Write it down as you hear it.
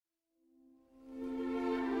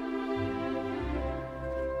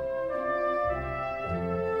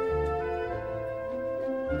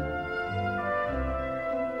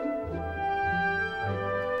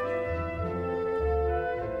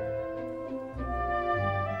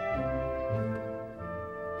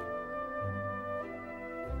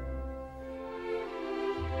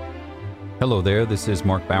Hello there, this is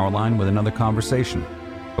Mark Bauerlein with another conversation.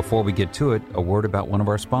 Before we get to it, a word about one of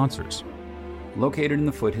our sponsors. Located in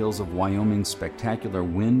the foothills of Wyoming's spectacular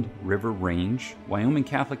Wind River Range, Wyoming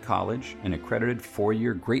Catholic College, an accredited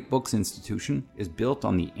four-year Great Books institution, is built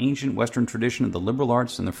on the ancient Western tradition of the liberal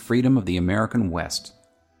arts and the freedom of the American West.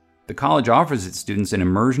 The college offers its students an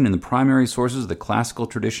immersion in the primary sources of the classical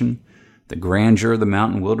tradition, the grandeur of the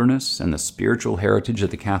mountain wilderness, and the spiritual heritage of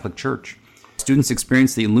the Catholic Church. Students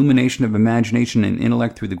experience the illumination of imagination and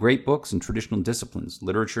intellect through the great books and traditional disciplines,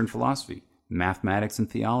 literature and philosophy, mathematics and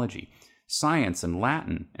theology, science and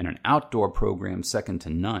Latin, and an outdoor program second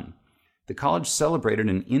to none. The college celebrated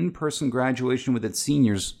an in-person graduation with its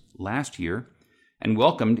seniors last year and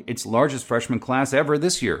welcomed its largest freshman class ever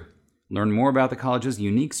this year. Learn more about the college's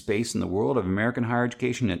unique space in the world of American higher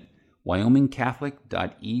education at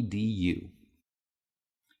wyomingcatholic.edu.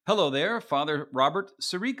 Hello there, Father Robert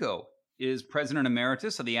Sirico is President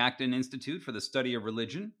Emeritus of the Acton Institute for the Study of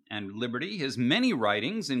Religion and Liberty. His many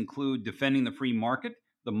writings include Defending the Free Market,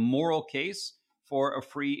 The Moral Case for a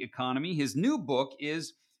Free Economy. His new book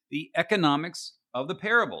is The Economics of the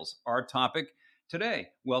Parables, our topic today.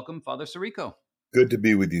 Welcome, Father Sirico. Good to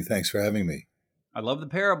be with you. Thanks for having me. I love the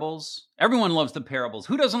parables. Everyone loves the parables.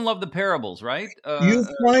 Who doesn't love the parables, right? You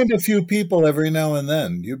find a few people every now and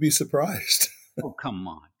then. You'd be surprised. Oh, come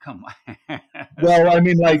on. Well, I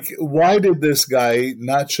mean, like, why did this guy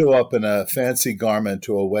not show up in a fancy garment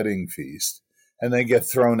to a wedding feast and then get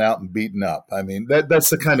thrown out and beaten up? I mean, that's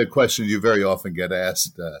the kind of question you very often get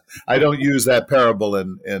asked. I don't use that parable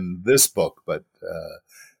in this book, but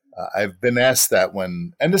I've been asked that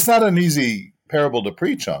and it's not an easy parable to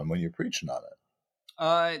preach on when you're preaching on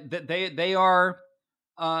it. They are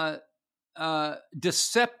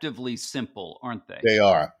deceptively simple, aren't they? They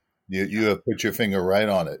are. You have put your finger right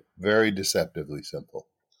on it. Very deceptively simple.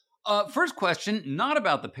 First question, not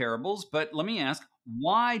about the parables, but let me ask,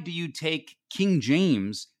 why do you take King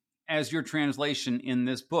James as your translation in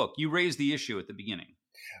this book? You raised the issue at the beginning.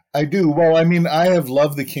 I do. Well, I mean, I have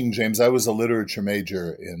loved the King James. I was a literature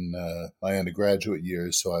major in my undergraduate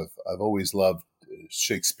years, so I've always loved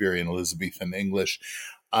Shakespearean, Elizabethan English.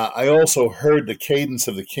 I also heard the cadence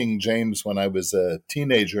of the King James when I was a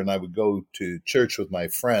teenager, and I would go to church with my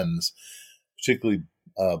friends, particularly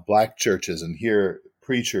black churches, and hear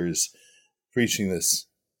preachers preaching this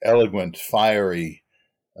eloquent, fiery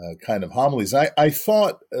kind of homilies. I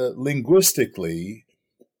thought linguistically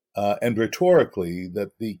and rhetorically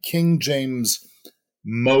that the King James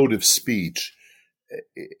mode of speech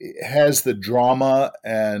has the drama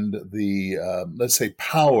and the, let's say,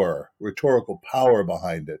 power, rhetorical power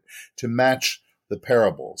behind it to match the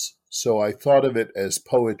parables. So I thought of it as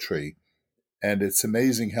poetry, and it's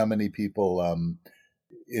amazing how many people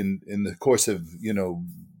in the course of,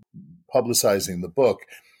 publicizing the book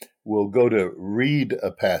will go to read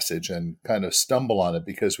a passage and kind of stumble on it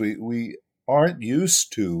because we aren't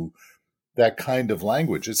used to that kind of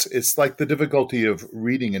language. It's like the difficulty of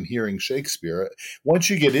reading and hearing Shakespeare. Once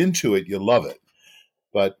you get into it, you love it.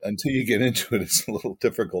 But until you get into it, it's a little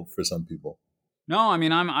difficult for some people. No, I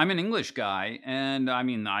mean, I'm an English guy, and I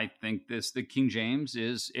mean, I think the King James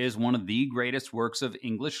is one of the greatest works of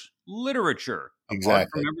English literature. Exactly. Apart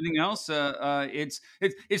from everything else,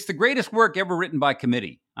 it's the greatest work ever written by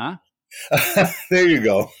committee, huh? There you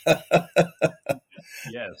go.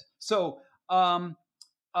 Yes. So, I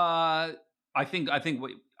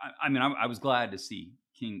was glad to see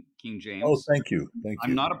King James. Oh, thank you.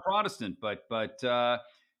 I'm not a Protestant, but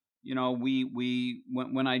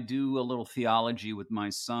when I do a little theology with my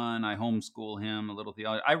son, I homeschool him a little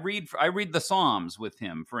theology. I read the Psalms with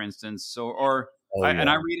him, for instance, and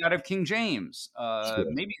I read out of King James. Sure.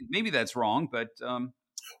 Maybe that's wrong, but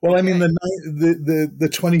well, I mean the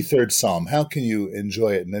 23rd Psalm. How can you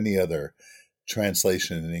enjoy it in any other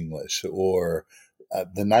translation in English? Or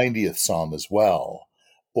the 90th Psalm as well,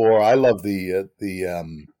 or I love the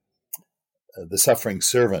Suffering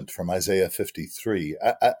Servant from Isaiah 53.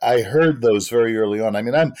 I heard those very early on. I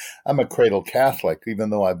mean, I'm a cradle Catholic, even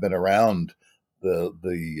though I've been around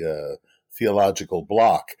the theological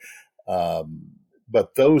block,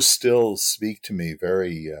 but those still speak to me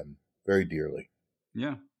very very dearly.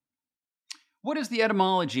 Yeah. What is the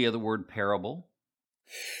etymology of the word parable?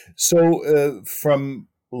 So from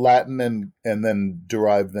Latin and then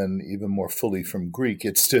derived then even more fully from Greek.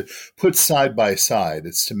 It's to put side by side.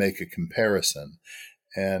 It's to make a comparison.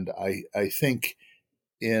 And I think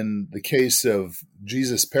in the case of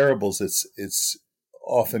Jesus' parables, it's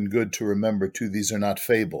often good to remember, too, these are not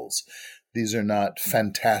fables. These are not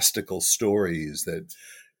fantastical stories that,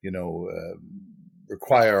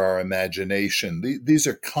 require our imagination. These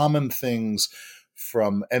are common things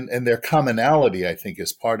and their commonality, I think,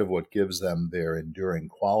 is part of what gives them their enduring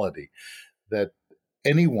quality, that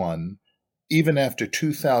anyone, even after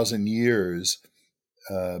 2,000 years,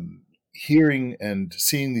 hearing and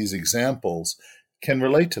seeing these examples can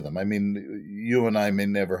relate to them. I mean, you and I may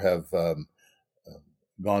never have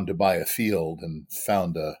gone to buy a field and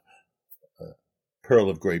found a pearl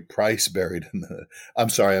of great price buried in the, I'm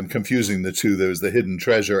sorry, I'm confusing the two. There's the hidden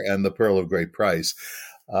treasure and the pearl of great price.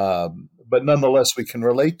 But nonetheless, we can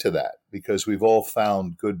relate to that because we've all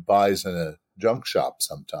found good buys in a junk shop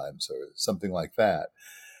sometimes or something like that.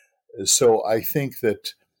 So I think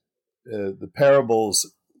that the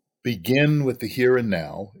parables begin with the here and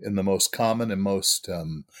now in the most common and most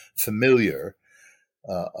familiar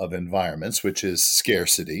of environments, which is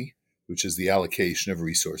scarcity, which is the allocation of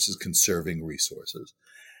resources, conserving resources.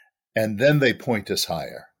 And then they point us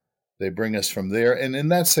higher. They bring us from there. And in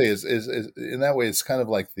that in that way, it's kind of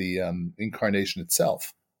like the incarnation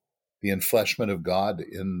itself, the enfleshment of God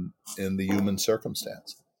in the human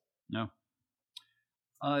circumstance. No.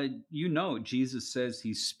 Jesus says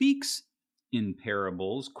he speaks in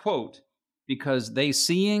parables, quote, because they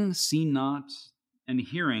seeing see not, and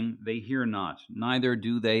hearing they hear not, neither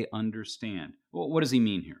do they understand. Well, what does he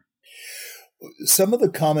mean here? Some of the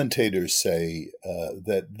commentators say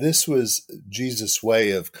that this was Jesus'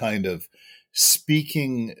 way of kind of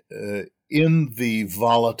speaking in the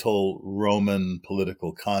volatile Roman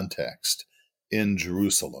political context in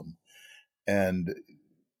Jerusalem and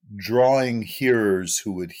drawing hearers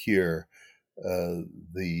who would hear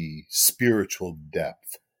the spiritual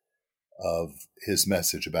depth of his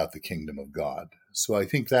message about the kingdom of God. So I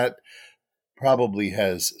think that probably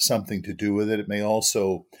has something to do with it. It may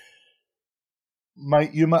also,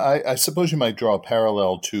 I suppose you might draw a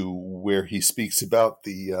parallel to where he speaks about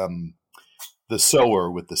the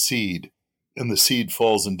sower with the seed, and the seed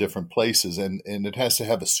falls in different places, and it has to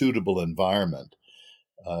have a suitable environment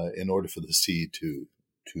in order for the seed to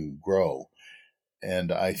grow.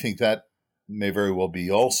 And I think that may very well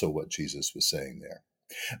be also what Jesus was saying there.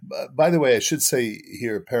 By the way, I should say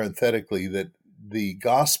here parenthetically that the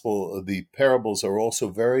parables are also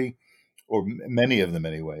very, or many of them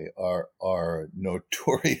anyway, are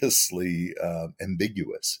notoriously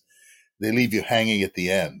ambiguous. They leave you hanging at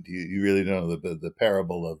the end. You really don't know the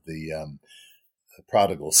parable of the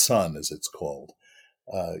prodigal son, as it's called.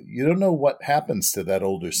 You don't know what happens to that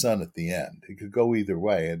older son at the end. It could go either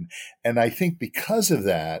way. And I think because of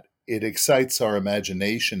that, it excites our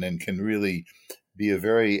imagination and can really be a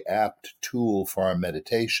very apt tool for our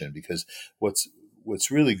meditation, because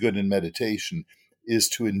what's really good in meditation is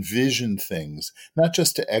to envision things, not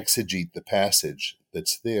just to exegete the passage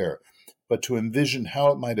that's there, but to envision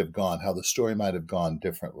how it might have gone, how the story might have gone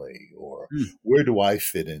differently, or where do I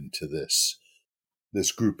fit into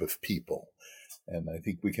this group of people? And I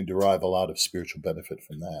think we can derive a lot of spiritual benefit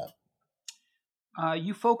from that.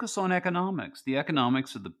 You focus on economics, the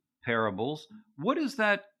economics of the parables. What does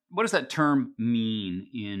that term mean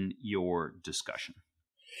in your discussion?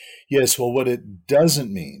 Yes, well, what it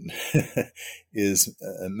doesn't mean is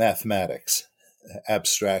mathematics,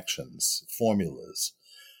 abstractions, formulas.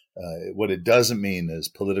 What it doesn't mean is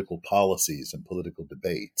political policies and political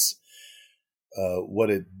debates.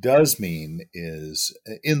 What it does mean is,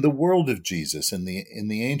 in the world of Jesus, in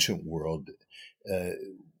the ancient world,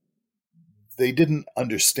 they didn't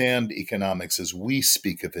understand economics as we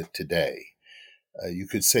speak of it today. You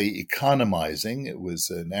could say economizing. It was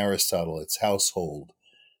in Aristotle, it's household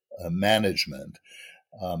management.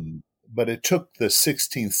 But it took the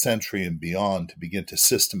 16th century and beyond to begin to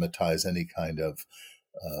systematize any kind of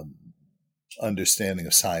understanding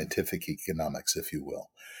of scientific economics, if you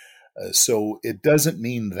will. So it doesn't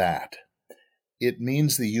mean that. It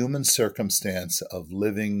means the human circumstance of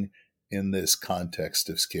living in this context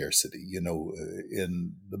of scarcity.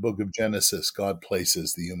 In the book of Genesis, God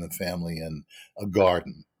places the human family in a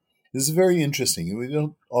garden. This is very interesting. We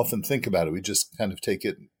don't often think about it. We just kind of take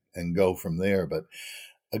it and go from there. But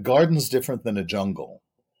a garden is different than a jungle.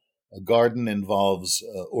 A garden involves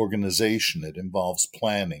organization. It involves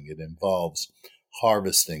planning. It involves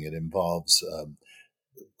harvesting. It involves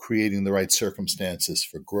creating the right circumstances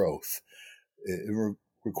for growth. It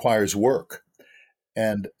requires work.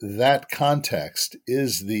 And that context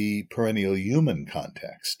is the perennial human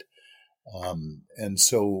context. And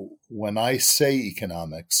so when I say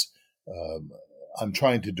economics, I'm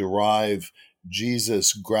trying to derive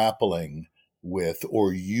Jesus grappling with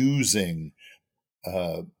or using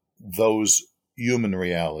those human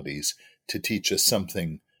realities to teach us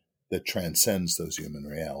something that transcends those human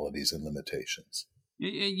realities and limitations.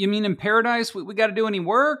 You mean in paradise we got to do any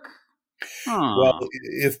work? Well, Huh.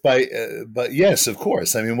 if by, but yes, of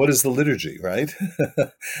course. I mean, what is the liturgy, right?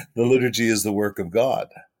 The liturgy is the work of God.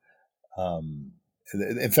 Um,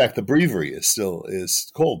 in fact, the breviary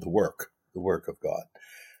is called the work of God.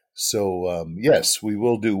 So yes, we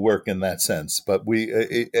will do work in that sense, but we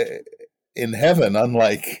in heaven,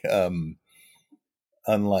 unlike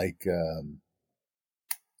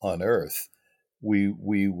on earth,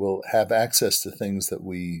 we will have access to things that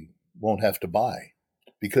we won't have to buy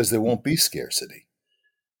because there won't be scarcity.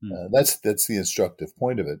 Hmm. That's the instructive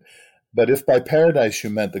point of it. But if by paradise you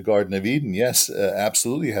meant the Garden of Eden, yes,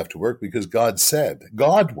 absolutely you have to work because God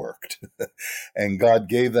worked, and God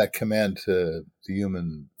gave that command to the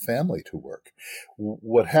human family to work.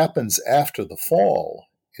 What happens after the fall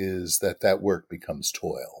is that work becomes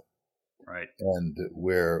toil, Right. and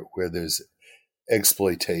where there's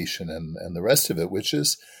exploitation and the rest of it, which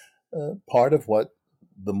is part of what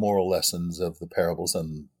the moral lessons of the parables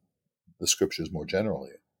and the scriptures more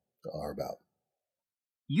generally are about.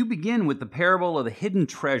 You begin with the parable of the hidden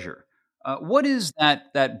treasure. What is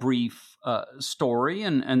that brief story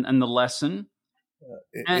and the lesson?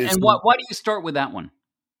 Is And why do you start with that one?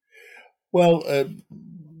 well,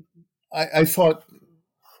 I thought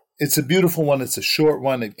it's a beautiful one. It's a short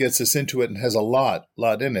one. It gets us into it and has a lot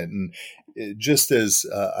in it. And just as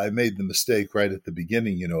I made the mistake right at the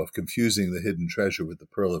beginning, of confusing the hidden treasure with the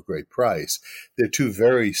pearl of great price, they're two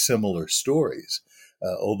very similar stories.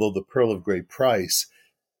 Although the pearl of great price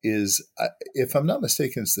is, if I'm not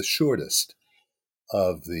mistaken, it's the shortest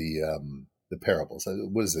of the parables.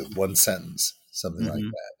 What is it? One sentence, something like Hmm.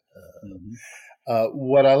 that. Hmm.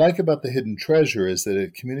 What I like about the hidden treasure is that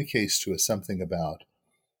it communicates to us something about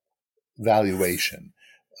valuation.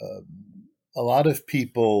 Uh, a lot of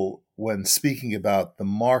people, when speaking about the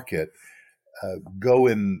market, go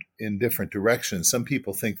in different directions. Some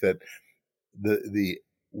people think that the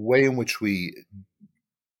way in which we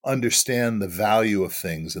understand the value of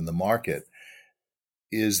things in the market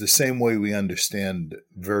is the same way we understand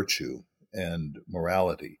virtue and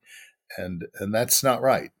morality, and that's not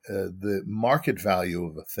right. The market value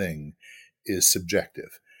of a thing is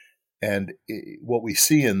subjective. And what we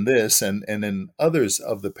see in this and in others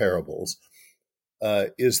of the parables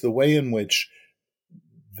is the way in which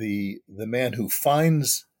the man who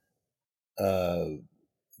finds uh,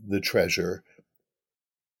 the treasure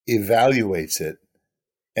evaluates it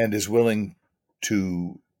and is willing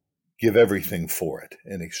to give everything for it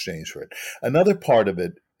in exchange for it. Another part of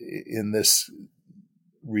it in this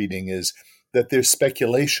reading is that there's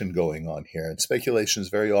speculation going on here, and speculation is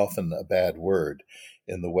very often a bad word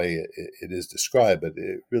in the way it is described, but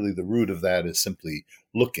really the root of that is simply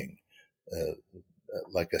looking, uh,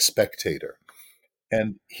 like a spectator.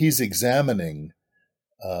 And he's examining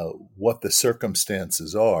what the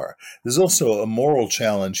circumstances are. There's also a moral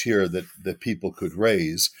challenge here that people could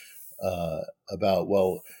raise about,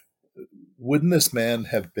 well, wouldn't this man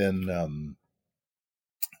have been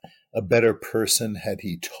a better person had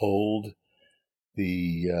he told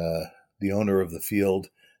the owner of the field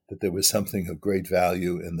that there was something of great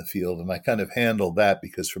value in the field? And I kind of handled that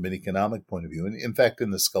because, from an economic point of view, and in fact,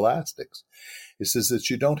 in the scholastics, it says that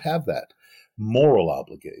you don't have that moral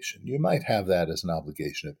obligation. You might have that as an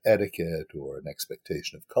obligation of etiquette or an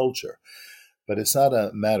expectation of culture, but it's not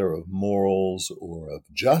a matter of morals or of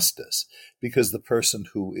justice, because the person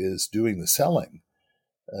who is doing the selling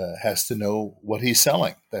has to know what he's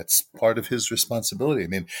selling. That's part of his responsibility. I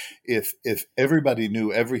mean, if everybody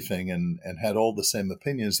knew everything and had all the same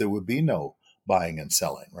opinions, there would be no buying and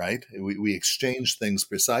selling, right? We exchange things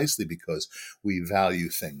precisely because we value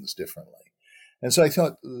things differently. And so I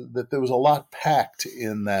thought that there was a lot packed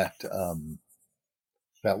in that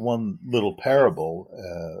one little parable,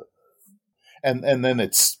 and then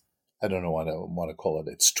it's, I don't know what I want to call it.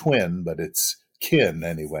 It's twin, but it's kin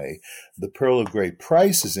anyway. The pearl of great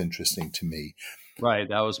price is interesting to me. Right.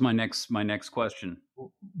 That was my next question.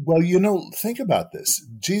 Well, think about this.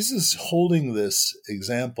 Jesus holding this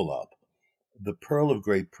example up, the pearl of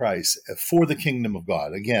great price for the kingdom of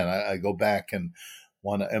God. Again, I go back and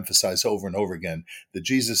want to emphasize over and over again that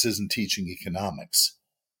Jesus isn't teaching economics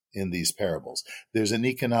in these parables. There's an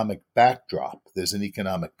economic backdrop, there's an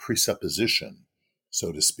economic presupposition,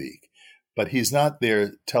 so to speak. But he's not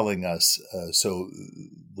there telling us, so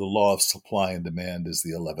the law of supply and demand is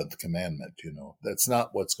the 11th commandment. That's not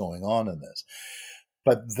what's going on in this.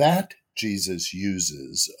 But that Jesus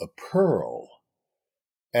uses a pearl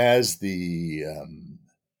as the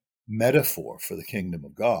metaphor for the kingdom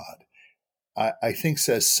of God, I think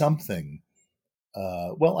says something.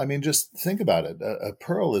 Well, I mean, just think about it. A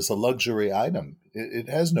pearl is a luxury item. It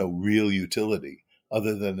has no real utility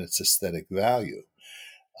other than its aesthetic value.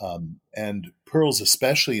 And pearls,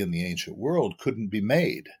 especially in the ancient world, couldn't be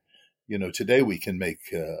made. Today we can make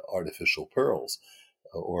artificial pearls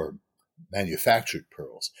or manufactured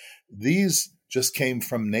pearls. These just came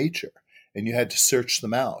from nature, and you had to search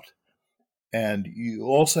them out. And you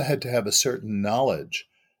also had to have a certain knowledge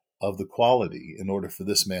of the quality in order for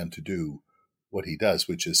this man to do what he does,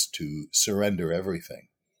 which is to surrender everything.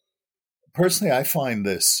 Personally, I find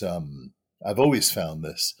this, I've always found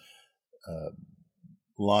this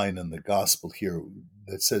line in the gospel here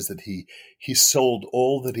that says that he sold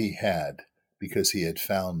all that he had because he had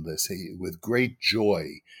found this. With great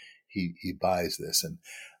joy, he buys this. And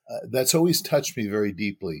that's always touched me very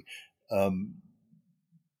deeply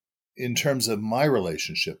in terms of my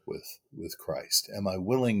relationship with Christ. Am I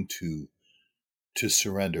willing to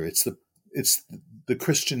surrender? It's the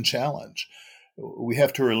Christian challenge. We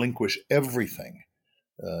have to relinquish everything.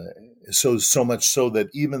 So much so that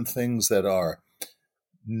even things that are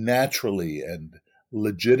naturally and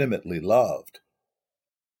legitimately loved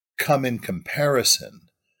come in comparison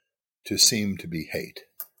to seem to be hate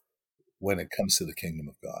when it comes to the kingdom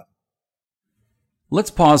of God.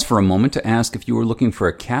 Let's pause for a moment to ask if you were looking for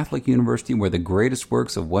a Catholic university where the greatest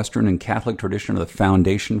works of Western and Catholic tradition are the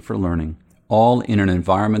foundation for learning, all in an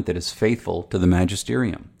environment that is faithful to the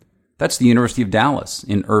magisterium. That's the University of Dallas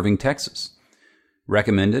in Irving, Texas.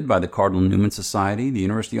 Recommended by the Cardinal Newman Society, the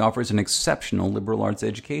university offers an exceptional liberal arts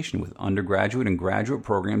education with undergraduate and graduate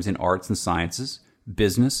programs in arts and sciences,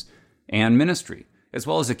 business, and ministry, as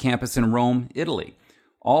well as a campus in Rome, Italy,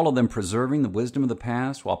 all of them preserving the wisdom of the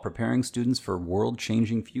past while preparing students for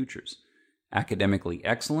world-changing futures. Academically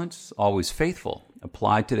excellent, always faithful.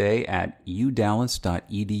 Apply today at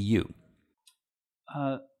udallas.edu.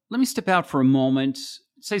 Let me step out for a moment,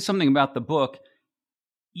 say something about the book.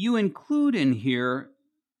 You include in here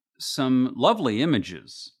some lovely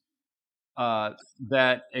images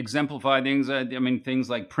that exemplify things. Things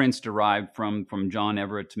like prints derived from John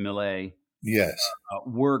Everett Millais. Yes.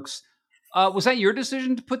 Works. Was that your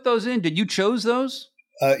decision to put those in? Did you choose those?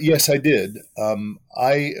 Yes, I did.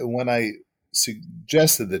 When I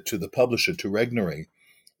suggested it to the publisher, to Regnery,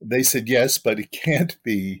 they said yes, but it can't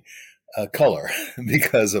be color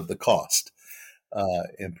because of the cost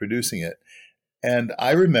in producing it. And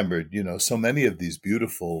I remembered, so many of these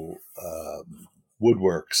beautiful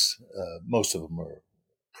woodworks, most of them are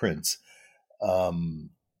prints,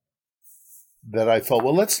 that I thought,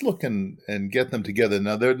 well, let's look and get them together.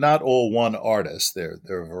 Now, they're not all one artist. They're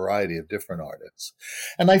a variety of different artists.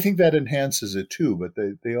 And I think that enhances it too, but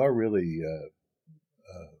they are really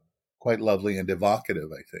quite lovely and evocative,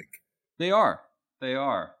 I think. They are.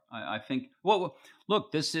 I think, well,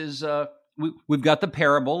 look, this is... We've got the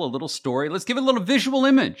parable, a little story. Let's give it a little visual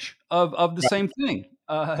image of the same thing.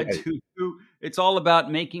 It's all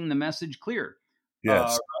about making the message clear.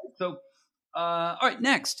 Yes. All right,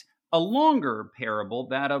 next, a longer parable,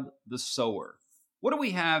 that of the sower. What do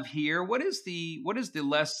we have here? What is the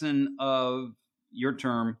lesson of your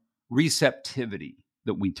term receptivity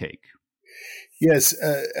that we take? Yes,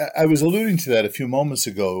 I was alluding to that a few moments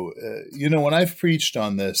ago. When I've preached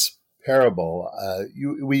on this parable,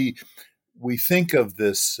 we think of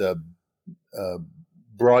this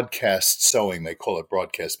broadcast sowing. They call it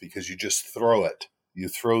broadcast because you just throw it. You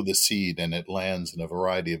throw the seed and it lands in a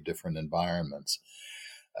variety of different environments.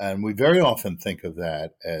 And we very often think of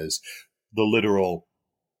that as the literal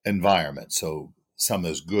environment. So some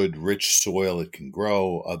is good, rich soil, it can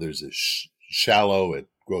grow. Others is shallow, it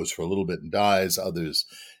grows for a little bit and dies. Others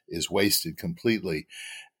is wasted completely.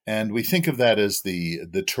 And we think of that as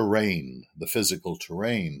the terrain, the physical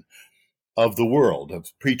terrain of the world, of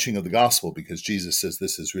preaching of the gospel, because Jesus says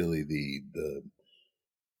this is really the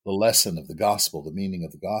lesson of the gospel, the meaning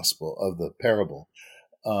of the gospel, of the parable.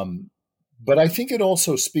 But I think it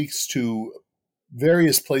also speaks to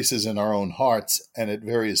various places in our own hearts and at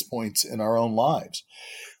various points in our own lives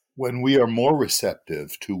when we are more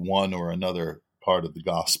receptive to one or another part of the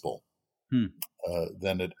gospel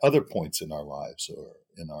than at other points in our lives or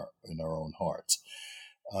in our own hearts.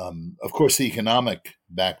 Of course, the economic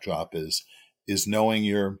backdrop is knowing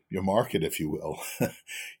your market, if you will.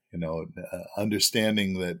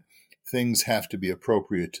 Understanding that things have to be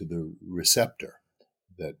appropriate to the receptor,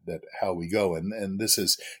 that how we go. And this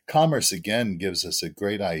is, commerce again gives us a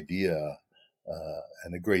great idea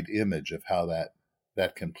and a great image of how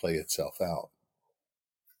that can play itself out.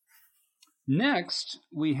 Next,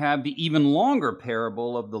 we have the even longer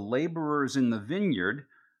parable of the laborers in the vineyard.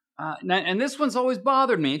 And this one's always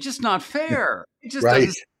bothered me. It's just not fair. It just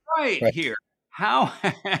doesn't seem right here. How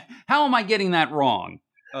am I getting that wrong?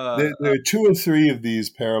 There are two or three of these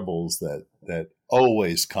parables that that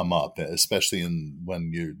always come up, especially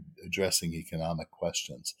when you're addressing economic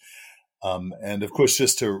questions. And of course,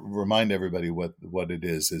 just to remind everybody what it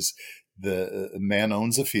is the man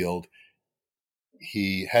owns a field.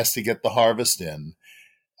 He has to get the harvest in.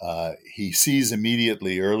 He sees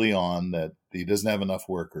immediately early on that he doesn't have enough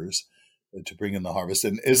workers to bring in the harvest.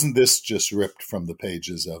 And isn't this just ripped from the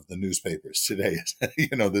pages of the newspapers today?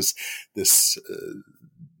 This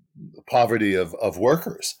poverty of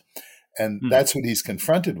workers. And that's what he's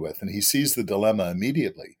confronted with. And he sees the dilemma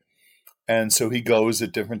immediately. And so he goes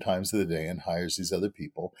at different times of the day and hires these other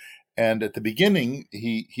people. And at the beginning,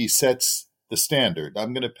 he sets the standard.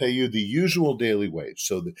 I'm going to pay you the usual daily wage.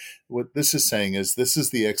 So what this is saying is this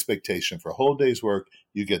is the expectation for a whole day's work.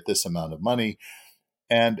 You get this amount of money.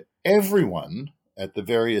 And everyone at the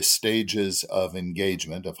various stages of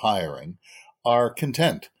engagement, of hiring, are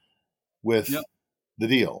content with the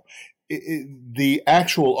deal. The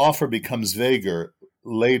actual offer becomes vaguer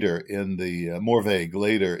later in the more vague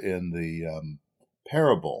later in the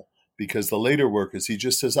parable, because the later workers, he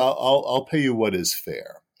just says, I'll pay you what is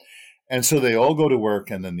fair. And so they all go to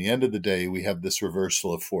work, and then the end of the day, we have this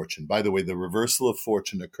reversal of fortune. By the way, the reversal of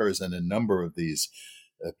fortune occurs in a number of these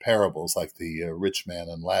parables, like the rich man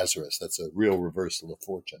and Lazarus. That's a real reversal of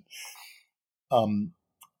fortune. And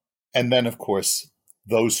then, of course,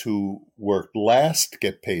 those who worked last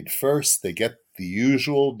get paid first. They get the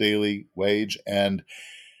usual daily wage, and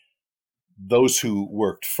those who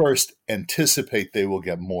worked first anticipate they will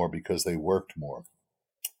get more because they worked more.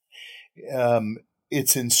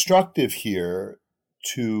 It's instructive here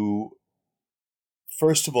to,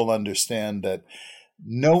 first of all, understand that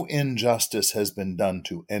no injustice has been done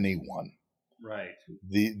to anyone. Right.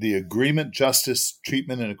 The agreement, justice,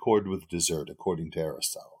 treatment in accord with desert, according to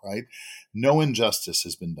Aristotle, right? No injustice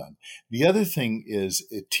has been done. The other thing is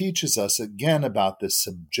it teaches us again about the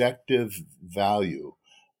subjective value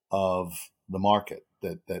of the market,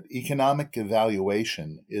 that economic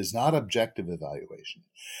evaluation is not objective evaluation.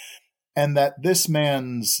 And that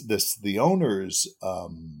the owner's,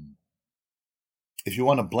 if you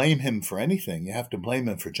want to blame him for anything, you have to blame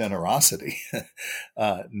him for generosity,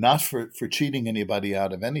 not for cheating anybody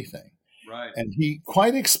out of anything. Right. And he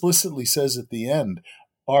quite explicitly says at the end,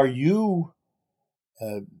 are you,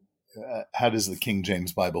 how does the King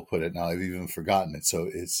James Bible put it? Now I've even forgotten it. So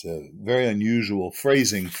it's a very unusual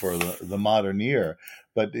phrasing for the modern ear.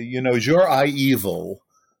 But, is your eye evil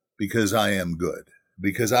because I am good?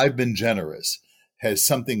 Because I've been generous? Has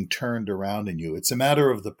something turned around in you? It's a matter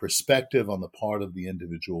of the perspective on the part of the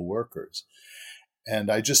individual workers. And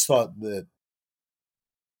I just thought that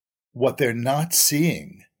what they're not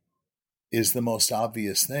seeing is the most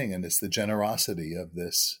obvious thing, and it's the generosity of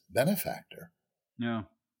this benefactor. Yeah.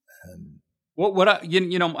 And I'll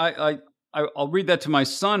read that to my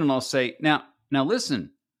son, and I'll say, now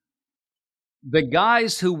listen, the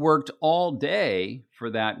guys who worked all day for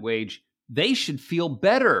that wage, they should feel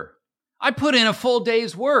better. I put in a full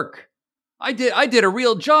day's work. I did a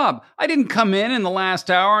real job. I didn't come in the last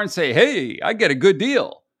hour and say, "Hey, I get a good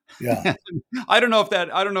deal." Yeah. I don't know if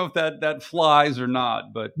that flies or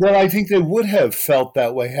not, but well, I think they would have felt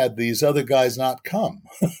that way had these other guys not come.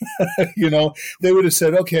 They would have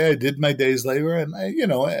said, "Okay, I did my day's labor," and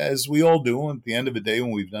as we all do, at the end of the day,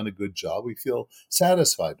 when we've done a good job, we feel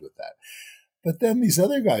satisfied with that. But then these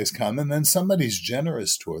other guys come, and then somebody's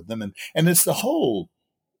generous toward them, and it's the whole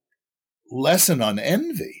lesson on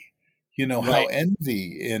envy. Right. How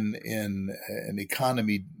envy in an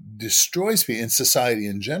economy destroys people, in society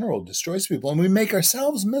in general destroys people, and we make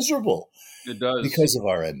ourselves miserable. It does, because of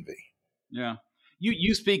our envy. Yeah.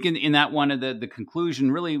 You speak in that one of the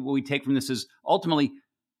conclusion. Really, what we take from this is ultimately,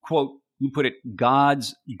 quote, you put it,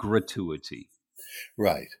 God's gratuity.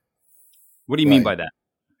 Right. What do you mean by that?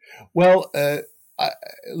 Well,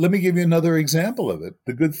 let me give you another example of it.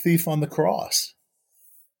 The good thief on the cross.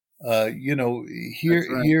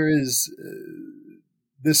 Here is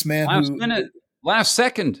this man last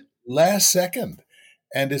second,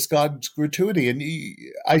 and it's God's gratuity. And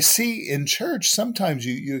I see in church sometimes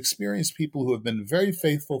you experience people who have been very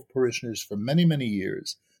faithful parishioners for many, many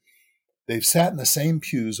years. They've sat in the same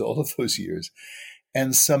pews all of those years,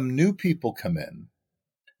 and some new people come in.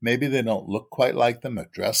 Maybe they don't look quite like them, or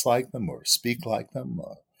dress like them, or speak like them,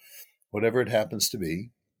 or whatever it happens to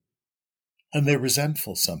be. And they're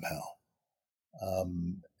resentful somehow.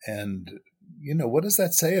 What does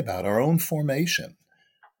that say about our own formation?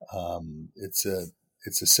 It's a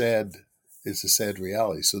sad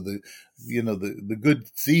reality. So the good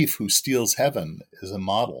thief who steals heaven is a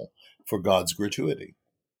model for God's gratuity.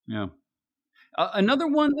 Yeah. Another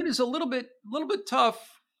one that is a little bit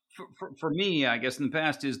tough for me, I guess in the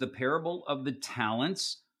past, is the parable of the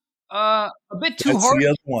talents. A bit too That's hard. the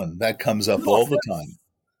other one that comes up all the time.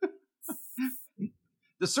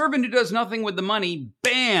 The servant who does nothing with the money,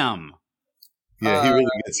 bam! Yeah, he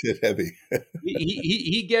really gets hit heavy.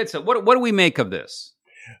 he gets it. What do we make of this?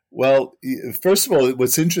 Well, first of all,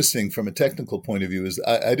 what's interesting from a technical point of view is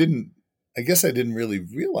I guess I didn't really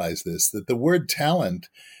realize this, that the word talent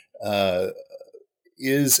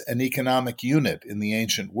is an economic unit in the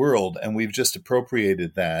ancient world, and we've just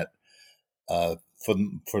appropriated that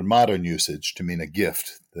for modern usage to mean a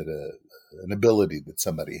gift, that an ability that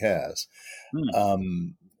somebody has.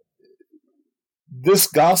 This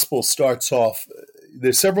gospel starts off,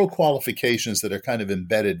 there's several qualifications that are kind of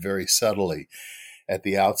embedded very subtly at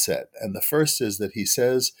the outset. And the first is that he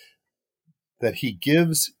says that he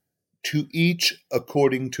gives to each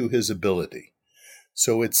according to his ability.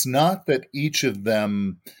 So it's not that each of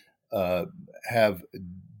them have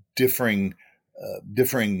differing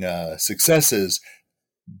successes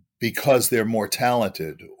because they're more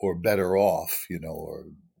talented or better off, or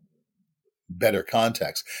better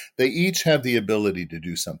contacts. They each have the ability to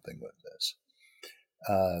do something with this.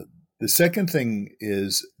 The second thing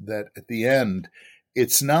is that at the end,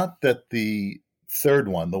 it's not that the third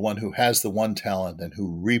one, the one who has the one talent and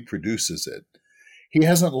who reproduces it, he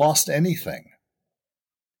hasn't lost anything.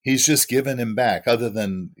 He's just given him back, other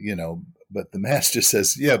than, but the master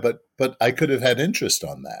says, yeah, but I could have had interest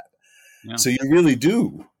on that. Yeah. So you really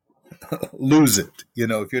do lose it.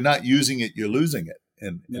 If you're not using it, you're losing it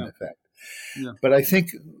in effect. Yeah. But I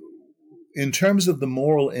think in terms of the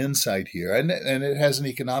moral insight here, and it has an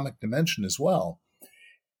economic dimension as well,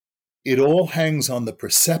 it all hangs on the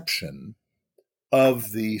perception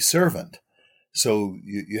of the servant. So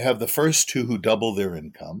you have the first two who double their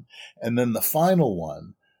income, and then the final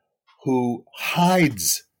one who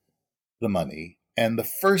hides the money. And the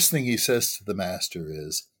first thing he says to the master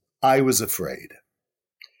is, I was afraid,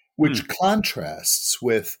 which contrasts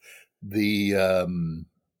with the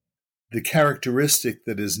characteristic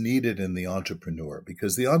that is needed in the entrepreneur,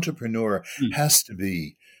 because the entrepreneur has to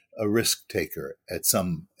be a risk taker at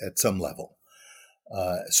some level.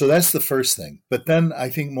 So that's the first thing. But then I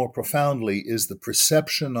think more profoundly is the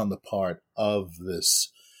perception on the part of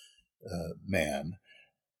this man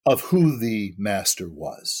of who the master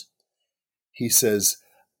was. He says,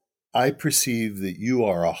 I perceive that you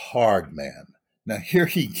are a hard man. Now here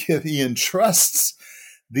he entrusts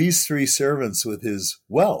these three servants with his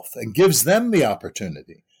wealth and gives them the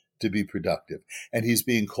opportunity to be productive. And he's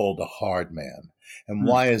being called a hard man. And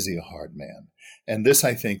why is he a hard man? And this,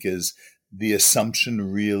 I think, is the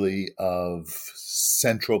assumption really of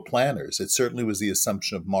central planners. It certainly was the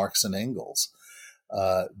assumption of Marx and Engels.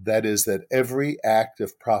 That is, that every act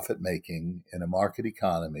of profit-making in a market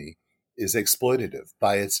economy is exploitative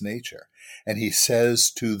by its nature. And he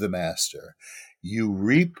says to the master, you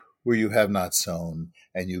reap where you have not sown,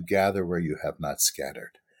 and you gather where you have not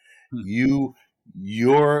scattered.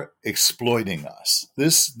 You're exploiting us.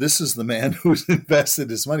 This is the man who's invested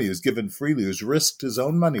his money, who's given freely, who's risked his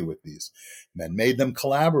own money with these men, made them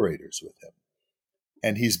collaborators with him.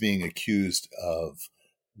 And he's being accused of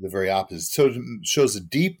the very opposite. So it shows a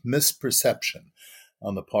deep misperception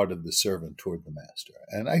on the part of the servant toward the master.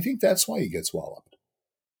 And I think that's why he gets walloped.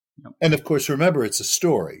 Yep. And of course, remember, it's a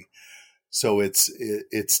story. So it's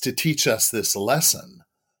to teach us this lesson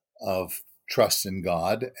of trust in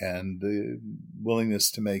God and the willingness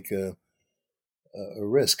to make a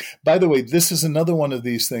risk. By the way, this is another one of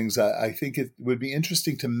these things. I think it would be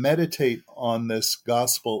interesting to meditate on this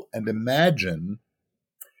gospel and imagine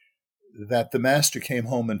that the master came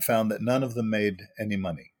home and found that none of them made any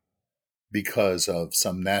money because of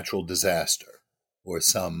some natural disaster or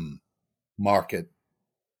some market,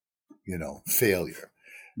 failure.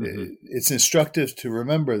 Mm-hmm. It's instructive to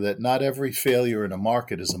remember that not every failure in a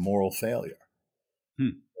market is a moral failure.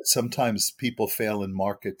 Sometimes people fail in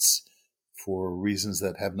markets for reasons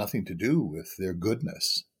that have nothing to do with their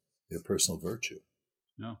goodness, their personal virtue.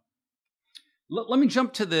 No. Let me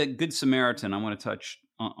jump to the Good Samaritan. I want to touch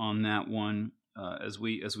on that one as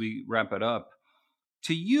we wrap it up.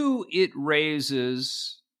 To you, it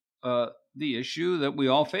raises the issue that we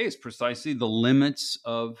all face, precisely the limits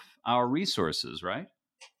of our resources, right?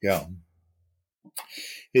 Yeah,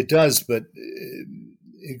 it does, but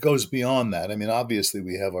it goes beyond that. I mean, obviously,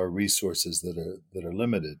 we have our resources that are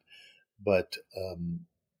limited, but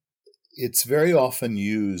it's very often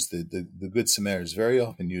used. The Good Samaritan is very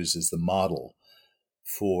often used as the model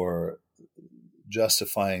for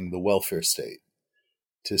justifying the welfare state.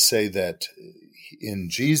 To say that in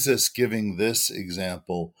Jesus giving this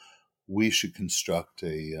example, we should construct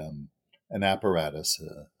an apparatus,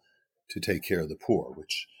 to take care of the poor,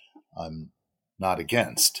 which I'm not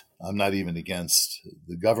against. I'm not even against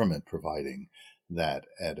the government providing that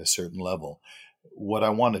at a certain level. What I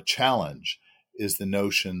want to challenge is the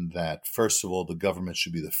notion that, first of all, the government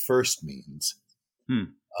should be the first means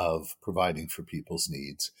of providing for people's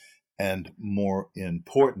needs, and more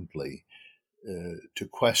importantly, to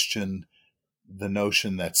question the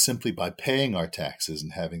notion that simply by paying our taxes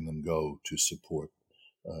and having them go to support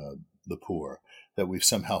the poor, that we've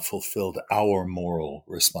somehow fulfilled our moral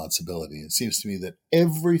responsibility. It seems to me that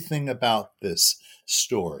everything about this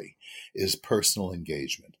story is personal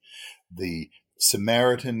engagement. The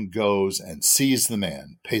Samaritan goes and sees the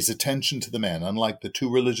man, pays attention to the man, unlike the two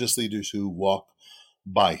religious leaders who walk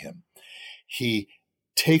by him. He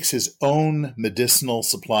takes his own medicinal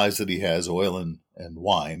supplies that he has, oil and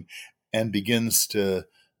wine, and begins to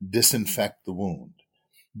disinfect the wound.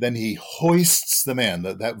 Then he hoists the man,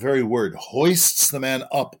 that very word, hoists the man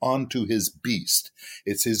up onto his beast.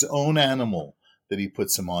 It's his own animal that he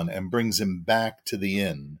puts him on and brings him back to the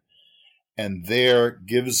inn, and there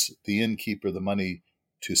gives the innkeeper the money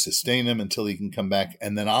to sustain him until he can come back,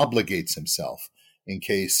 and then obligates himself in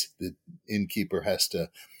case the innkeeper has to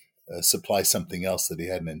supply something else that he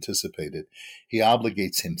hadn't anticipated. He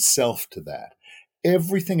obligates himself to that.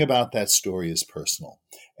 Everything about that story is personal.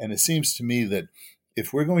 And it seems to me that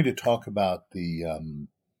if we're going to talk about the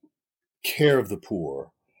care of the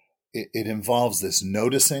poor, it involves this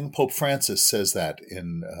noticing. Pope Francis says that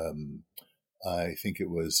in, I think it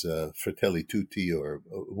was Fratelli Tutti, or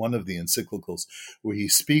one of the encyclicals, where he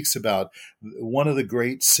speaks about one of the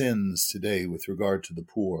great sins today with regard to the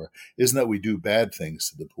poor isn't that we do bad things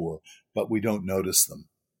to the poor, but we don't notice them.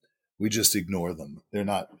 We just ignore them. They're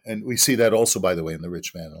not, and we see that also, by the way, in the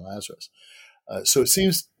rich man and Lazarus. So it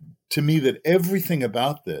seems to me that everything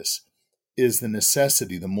about this is the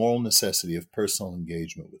necessity, the moral necessity of personal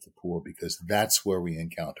engagement with the poor, because that's where we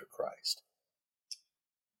encounter Christ.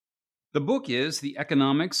 The book is The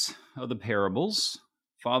Economics of the Parables.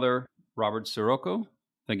 Father Robert Sirico,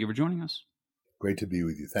 thank you for joining us. Great to be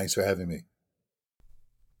with you. Thanks for having me.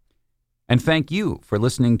 And thank you for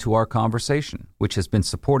listening to our conversation, which has been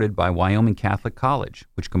supported by Wyoming Catholic College,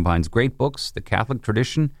 which combines great books, the Catholic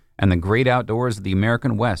tradition, and the great outdoors of the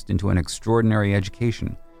American West into an extraordinary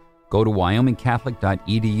education. Go to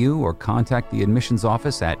wyomingcatholic.edu or contact the admissions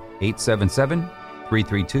office at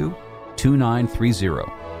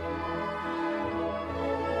 877-332-2930.